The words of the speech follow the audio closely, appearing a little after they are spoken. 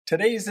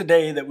Today is the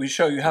day that we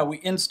show you how we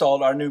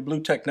installed our new Blue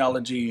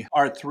Technology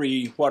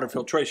R3 water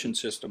filtration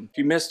system. If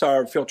you missed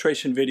our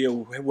filtration video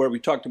where we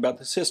talked about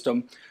the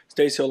system,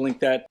 Stacy will link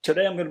that.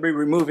 Today I'm going to be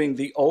removing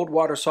the old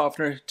water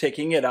softener,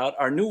 taking it out.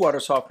 Our new water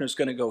softener is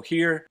going to go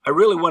here. I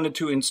really wanted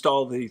to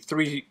install the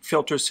 3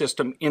 filter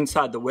system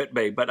inside the wet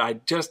bay, but I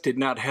just did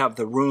not have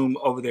the room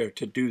over there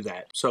to do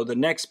that. So the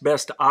next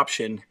best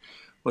option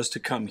was to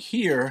come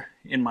here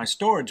in my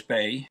storage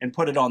bay and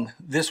put it on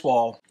this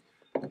wall.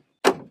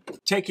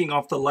 Taking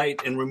off the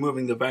light and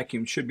removing the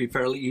vacuum should be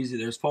fairly easy.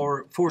 There's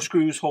four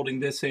screws holding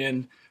this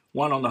in,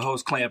 one on the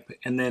hose clamp,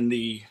 and then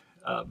the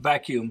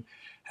vacuum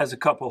has a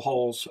couple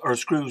holes or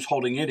screws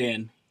holding it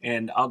in,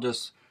 and I'll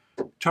just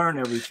turn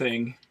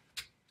everything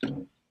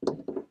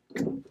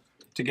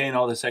to gain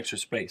all this extra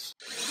space.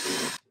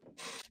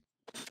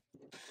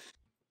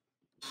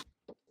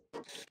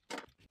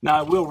 Now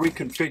I will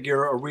reconfigure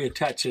or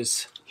reattach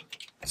this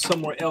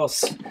somewhere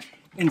else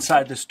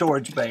inside the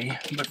storage bay,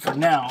 but for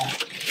now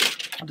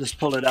I'll just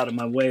pull it out of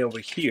my way over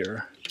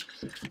here,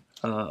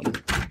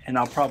 and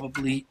I'll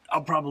probably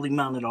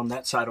mount it on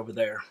that side over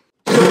there.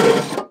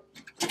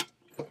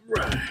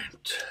 Right.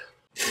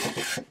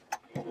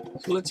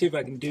 So let's see if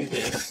I can do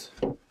this.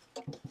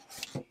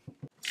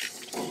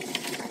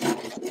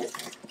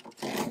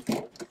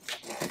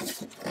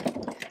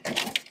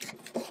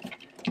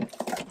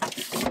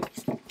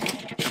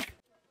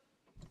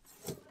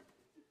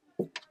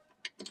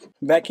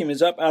 Vacuum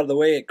is up out of the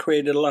way. It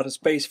created a lot of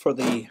space for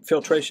the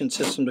filtration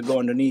system to go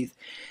underneath.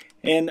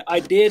 And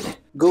I did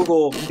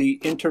Google the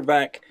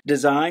Intervac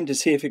design to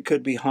see if it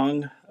could be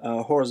hung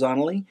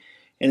horizontally,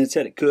 and it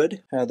said it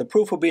could. The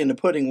proof will be in the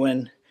pudding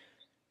when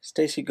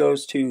Stacy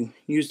goes to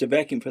use the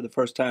vacuum for the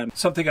first time.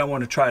 Something I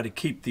want to try to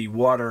keep the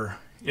water,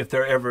 if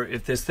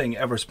this thing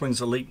ever springs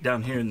a leak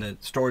down here in the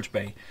storage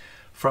bay,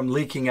 from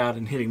leaking out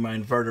and hitting my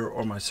inverter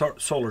or my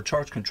solar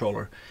charge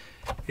controller,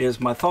 is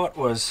my thought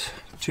was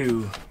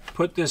to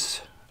put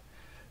this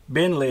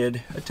bin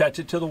lid, attach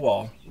it to the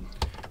wall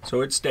so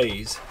it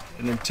stays,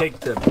 and then take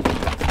the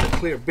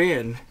clear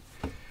bin,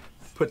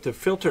 put the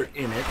filter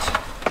in it,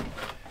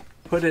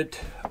 put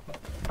it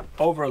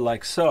over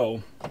like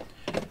so,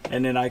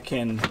 and then I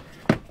can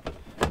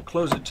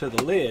close it to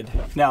the lid.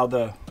 Now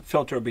the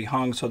filter will be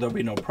hung so there'll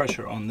be no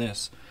pressure on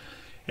this,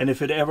 and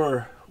if it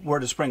ever were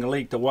to spring a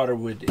leak, the water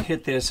would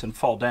hit this and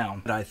fall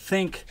down. But I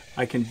think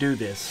I can do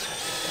this.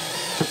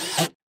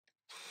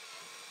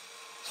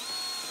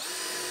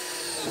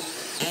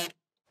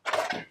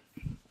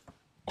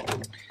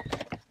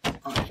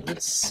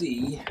 Let's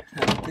see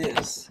how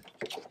this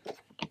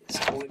is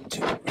going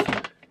to.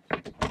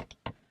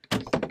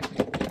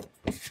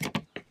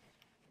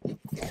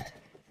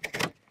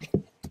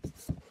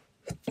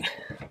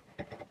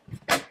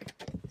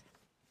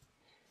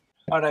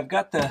 Alright, I've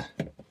got the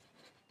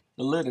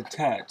lid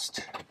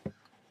attached.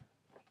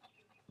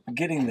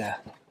 Getting the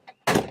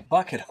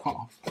bucket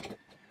off,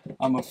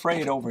 I'm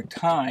afraid over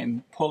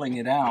time pulling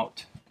it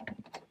out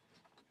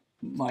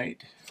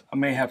I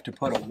may have to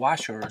put a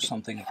washer or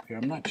something up here.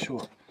 I'm not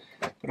sure.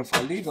 But if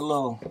I leave a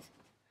little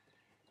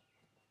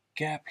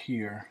gap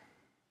here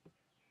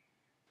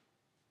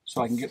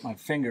so I can get my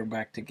finger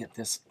back to get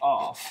this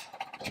off.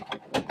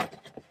 I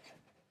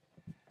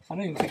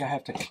don't even think I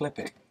have to clip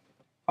it.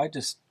 If I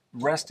just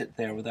rest it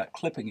there without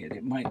clipping it,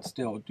 it might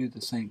still do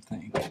the same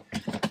thing.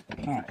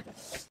 Alright,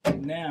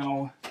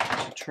 now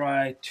to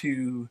try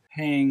to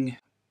hang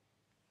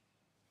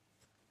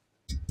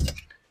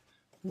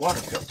water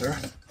filter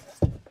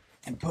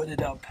and put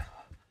it up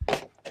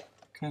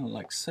kind of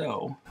like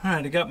so.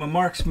 Alright, I got my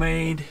marks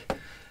made.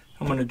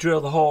 I'm going to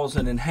drill the holes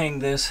and then hang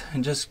this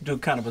and just do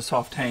kind of a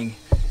soft hang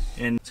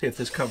and see if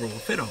this cover will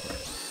fit over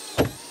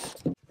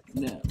it.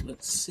 Now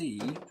let's see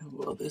how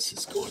well this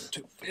is going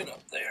to fit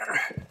up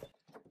there.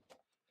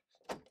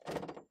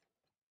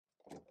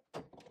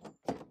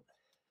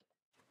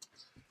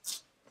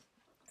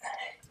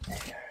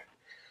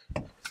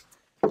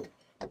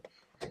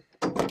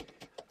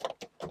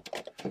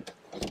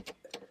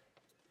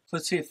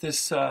 Let's see if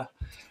this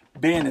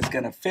bin is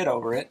going to fit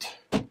over it.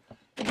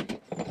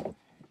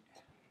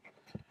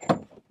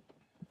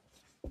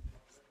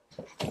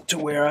 To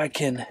where I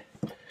can.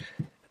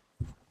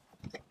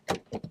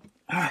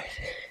 Alright,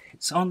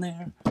 it's on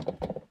there.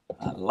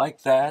 I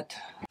like that.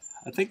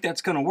 I think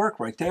that's going to work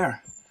right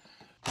there.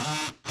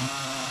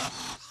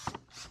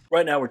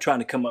 Right now we're trying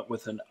to come up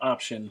with an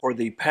option for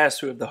the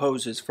pass-through of the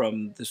hoses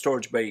from the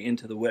storage bay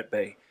into the wet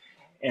bay,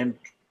 and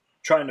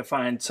trying to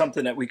find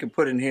something that we can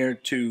put in here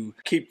to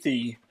keep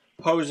the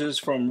hoses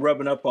from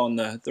rubbing up on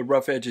the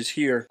rough edges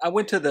here. I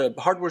went to the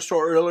hardware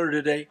store earlier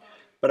today,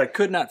 but I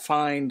could not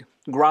find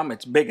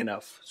grommets big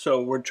enough,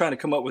 so we're trying to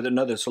come up with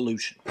another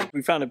solution.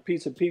 We found a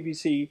piece of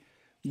PVC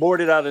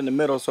boarded out in the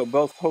middle so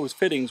both hose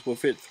fittings will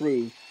fit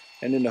through,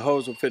 and then the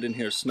hose will fit in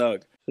here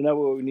snug. So now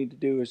what we need to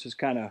do is just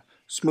kind of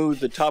smooth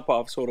the top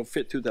off so it'll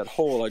fit through that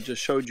hole I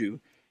just showed you,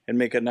 and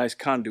make a nice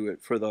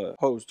conduit for the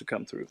hose to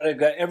come through. I've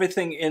got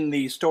everything in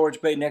the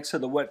storage bay next to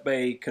the wet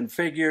bay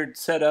configured,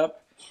 set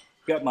up,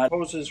 Got my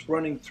hoses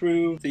running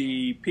through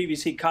the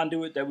PVC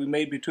conduit that we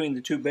made between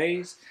the two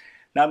bays.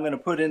 Now I'm going to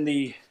put in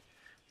the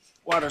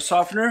water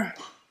softener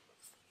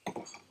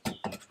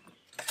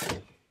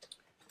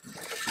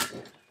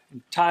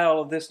and tie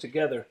all of this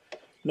together.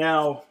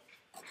 Now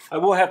I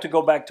will have to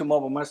go back to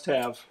Mobile Must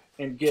Have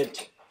and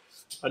get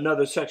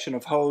another section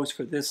of hose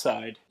for this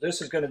side.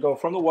 This is going to go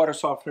from the water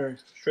softener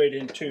straight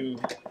into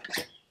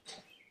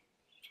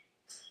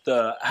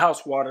the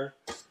house water.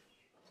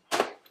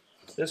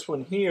 This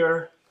one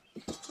here,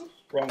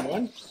 wrong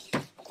one.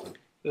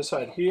 This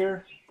side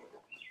here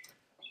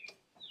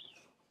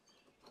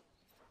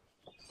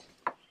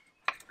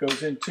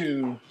goes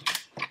into,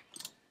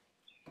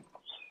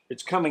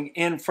 it's coming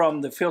in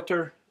from the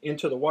filter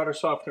into the water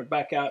softener,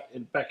 back out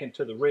and back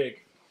into the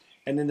rig.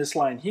 And then this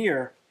line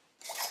here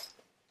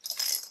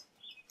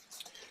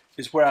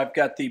is where I've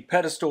got the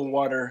pedestal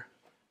water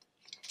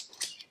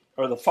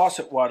or the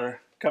faucet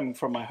water coming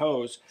from my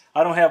hose.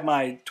 I don't have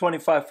my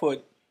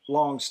 25-foot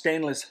long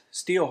stainless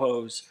steel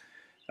hose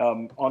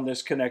on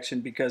this connection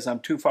because I'm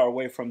too far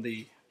away from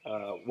the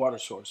water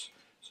source.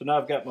 So now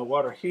I've got my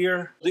water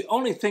here. The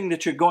only thing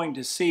that you're going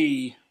to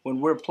see when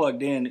we're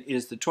plugged in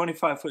is the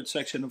 25-foot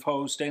section of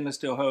hose, stainless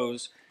steel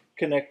hose,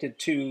 connected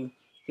to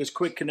this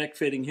quick connect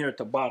fitting here at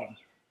the bottom.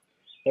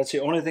 That's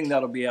the only thing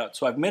that'll be out.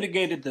 So I've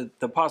mitigated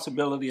the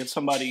possibility of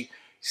somebody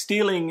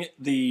stealing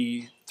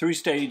the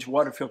 3-stage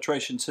water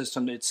filtration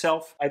system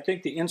itself. I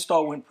think the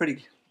install went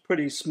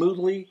pretty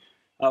smoothly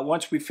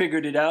once we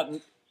figured it out.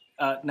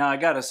 Now I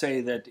gotta say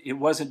that it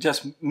wasn't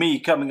just me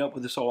coming up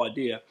with this whole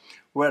idea.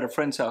 We're at a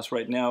friend's house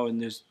right now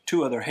and there's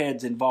 2 other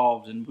heads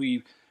involved, and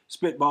we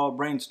spitballed,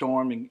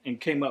 brainstormed,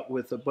 and came up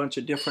with a bunch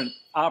of different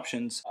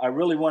options. I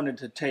really wanted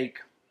to take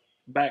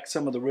back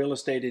some of the real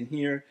estate in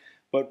here,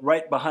 but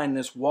right behind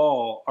this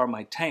wall are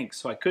my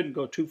tanks, so I couldn't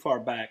go too far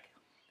back.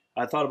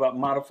 I thought about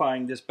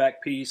modifying this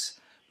back piece,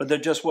 but there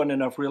just wasn't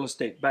enough real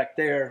estate back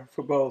there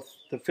for both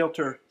the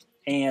filter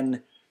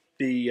and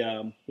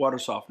the water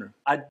softener.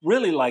 I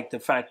really like the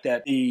fact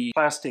that the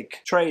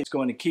plastic tray is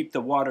going to keep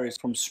the water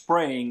from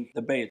spraying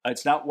the bay.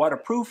 It's not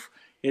waterproof.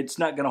 It's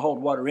not going to hold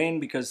water in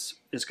because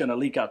it's going to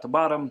leak out the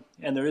bottom,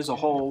 and there is a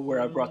hole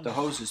where I brought the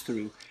hoses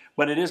through,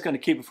 but it is going to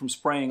keep it from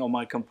spraying on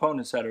my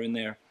components that are in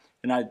there,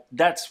 and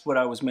that's what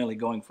I was mainly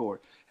going for.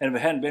 And if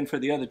it hadn't been for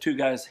the other 2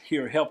 guys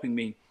here helping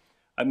me,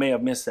 I may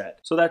have missed that.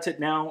 So that's it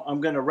now.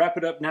 I'm going to wrap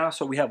it up now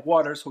so we have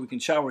water so we can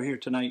shower here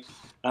tonight.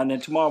 And then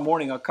tomorrow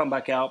morning I'll come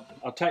back out.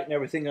 I'll tighten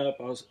everything up.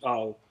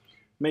 I'll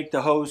make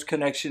the hose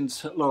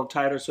connections a little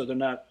tighter so they're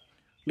not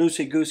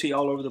loosey-goosey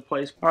all over the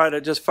place. All right, I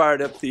just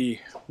fired up the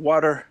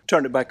water,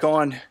 turned it back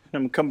on. I'm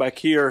going to come back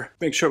here,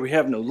 make sure we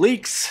have no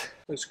leaks.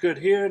 Looks good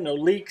here, no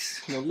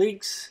leaks, no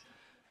leaks.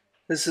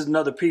 This is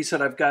another piece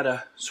that I've got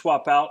to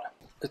swap out.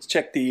 Let's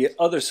check the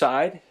other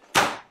side.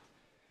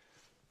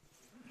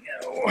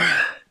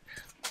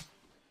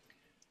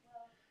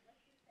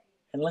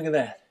 And look at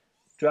that,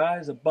 dry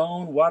as a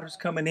bone, water's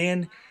coming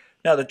in.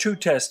 Now the true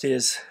test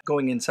is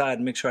going inside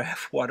and make sure I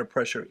have water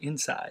pressure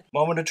inside.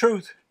 Moment of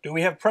truth, do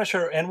we have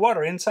pressure and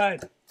water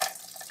inside?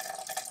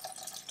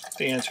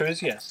 The answer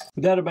is yes.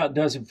 That about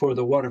does it for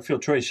the water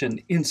filtration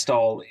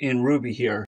install in Ruby here.